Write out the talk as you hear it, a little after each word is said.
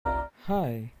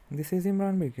Hi, this is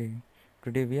Imran B K.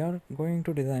 Today we are going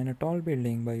to design a tall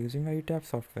building by using a ETAP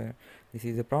software. This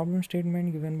is a problem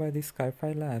statement given by the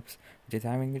Skyfi Labs, which is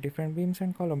having the different beams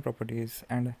and column properties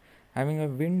and having a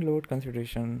wind load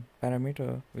consideration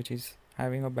parameter, which is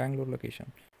having a Bangalore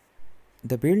location.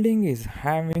 The building is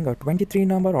having a 23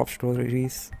 number of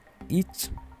stories, each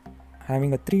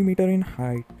having a 3 meter in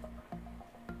height.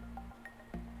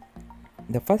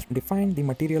 The first define the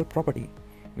material property.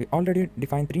 We already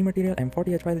defined 3 material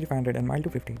M40 H by 300 and mile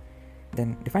 250.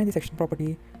 Then define the section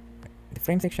property, the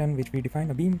frame section, which we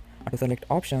define a beam auto select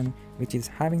option, which is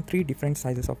having 3 different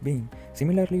sizes of beam.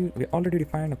 Similarly, we already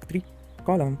defined a 3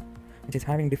 column, which is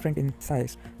having different in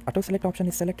size. Auto select option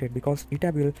is selected because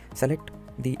ETAB will select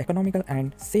the economical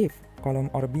and safe column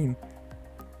or a beam.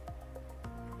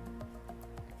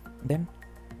 Then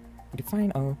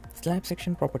define a slab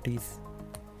section properties.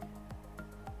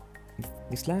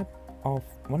 The slab of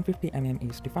 150 mm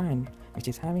is defined, which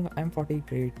is having a M40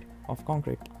 grade of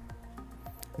concrete.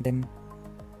 Then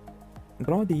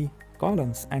draw the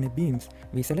columns and beams.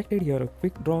 We selected here a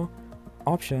quick draw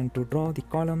option to draw the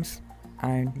columns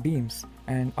and beams,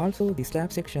 and also the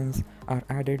slab sections are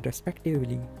added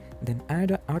respectively. Then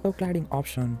add an auto cladding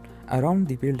option around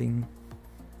the building.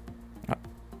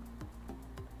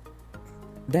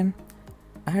 Then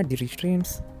add the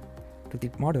restraints to the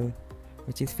model,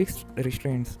 which is fixed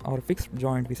restraints or fixed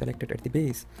joint we selected at the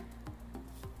base.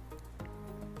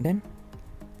 Then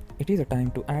it is a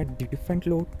time to add the different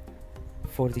load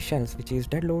for the shells, which is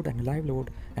dead load and live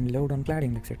load and load on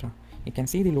cladding, etc. You can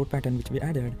see the load pattern which we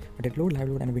added: dead load, live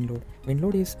load and wind load. Wind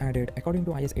load is added according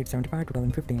to IS 875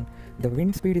 2015. The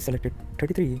wind speed is selected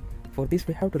 33. For this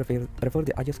we have to refer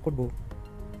the IS code book.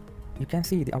 You can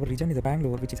see our region is a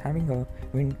Bangalore, which is having a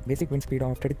basic wind speed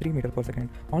of 33 meters per second.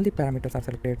 All the parameters are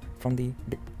selected from the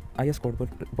IS code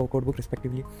book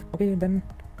respectively. Okay, then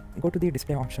go to the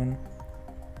display option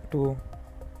to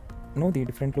know the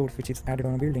different loads which is added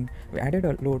on a building. We added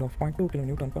a load of 0.2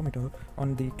 kN per meter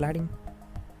on the cladding.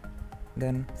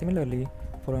 Then similarly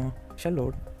for a shell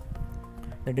load,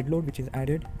 the dead load which is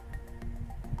added,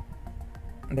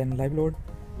 then live load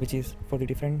which is for a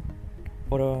different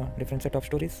set of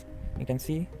stories. You can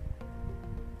see.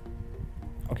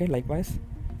 Okay, likewise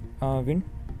wind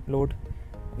load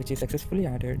which is successfully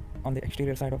added on the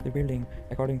exterior side of the building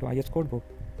according to IS code book.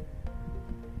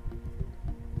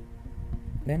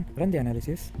 Then run the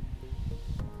analysis.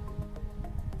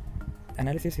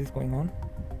 Analysis is going on.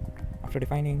 After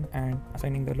defining and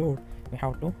assigning the load, we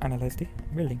have to analyze the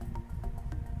building.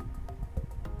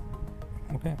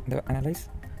 Okay, the analyze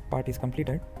part is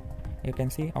completed. You can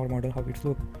see our model how it's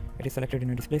look. It is selected in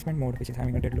a displacement mode, which is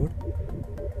having a dead load.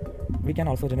 We can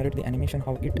also generate the animation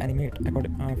how it animate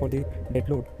for the dead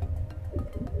load.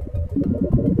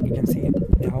 You can see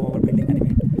how our building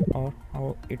animate or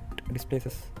how it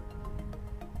displaces.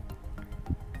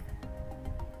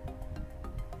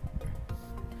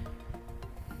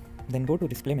 Then go to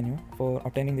display menu for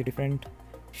obtaining the different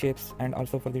shapes and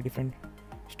also for the different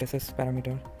stresses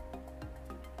parameter.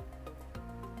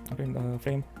 Okay, in the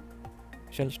frame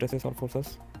shell stresses or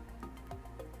forces.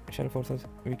 Shell forces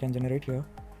we can generate here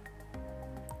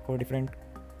for different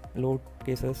load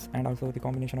cases and also the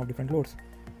combination of different loads.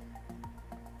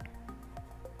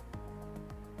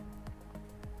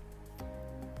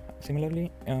 Similarly,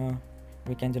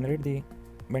 we can generate the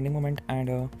bending moment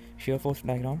and shear force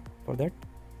diagram. For that,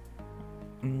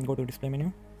 go to display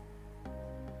menu.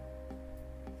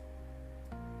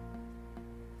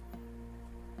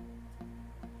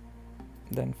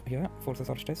 Then here forces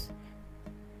or stress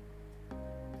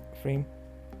frame.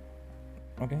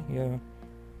 Okay, here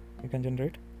you can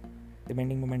generate the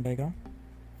bending moment diagram.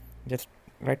 Just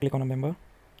right click on a member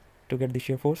to get the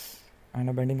shear force and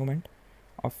a bending moment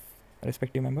of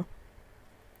respective member.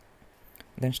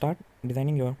 Then start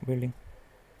designing your building.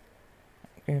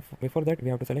 Okay, before that we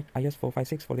have to select IS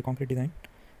 456 for the concrete design.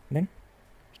 Then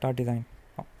start design.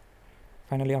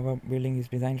 Finally our building is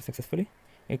designed successfully.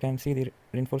 You can see the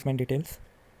reinforcement details.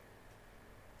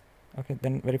 Okay,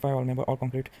 then verify all member, all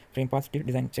concrete frame parts,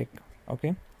 design check.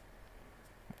 Okay,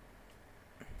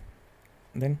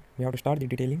 then we have to start the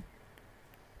detailing.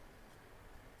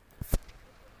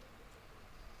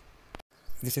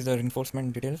 This is the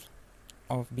reinforcement details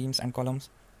of beams and columns.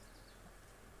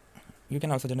 You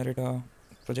can also generate a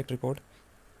project report.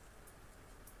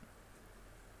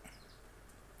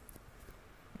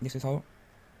 This is how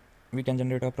we can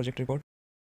generate a project report.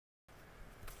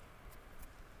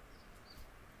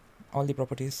 All the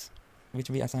properties which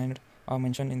we assigned are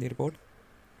mentioned in the report.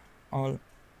 All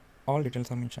details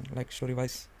are mentioned, like story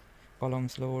wise,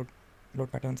 columns, load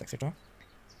patterns, etc.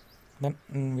 Then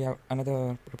we have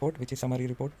another report, which is summary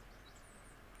report.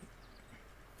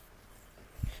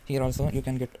 Here also you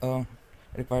can get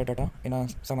required data in a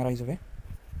summarized way.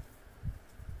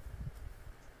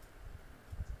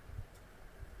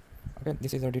 Okay,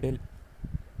 this is a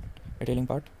detailing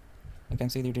part. You can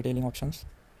see the detailing options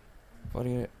for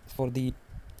the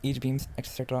each beams,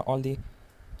 etc. All the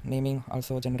naming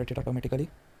also generated automatically.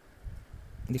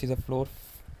 This is a floor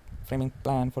framing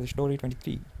plan for the story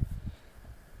 23.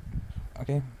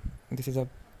 Okay, this is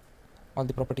all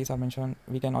the properties are mentioned.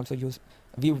 We can also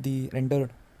view the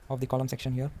rendered of the column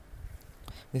section here.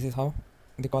 This is how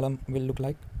the column will look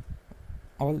like.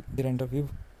 All the render view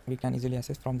we can easily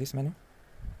access from this menu.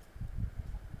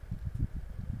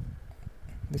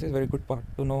 This is very good part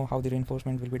to know how the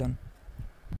reinforcement will be done.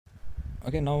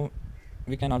 Okay, now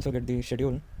we can also get the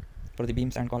schedule for the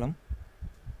beams and column.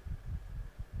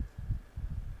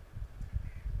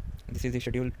 This is the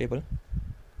schedule table.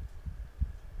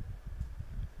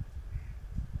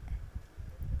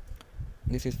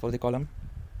 This is for the column,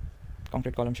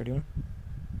 concrete column schedule.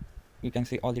 You can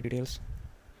see all the details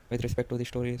with respect to the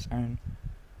stories and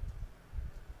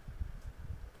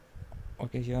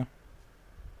okay here.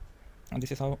 And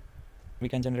this is how we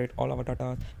can generate all our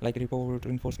data like report,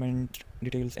 reinforcement,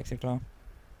 details, etc.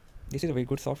 This is a very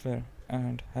good software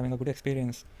and having a good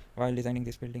experience while designing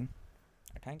this building.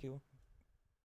 Thank you.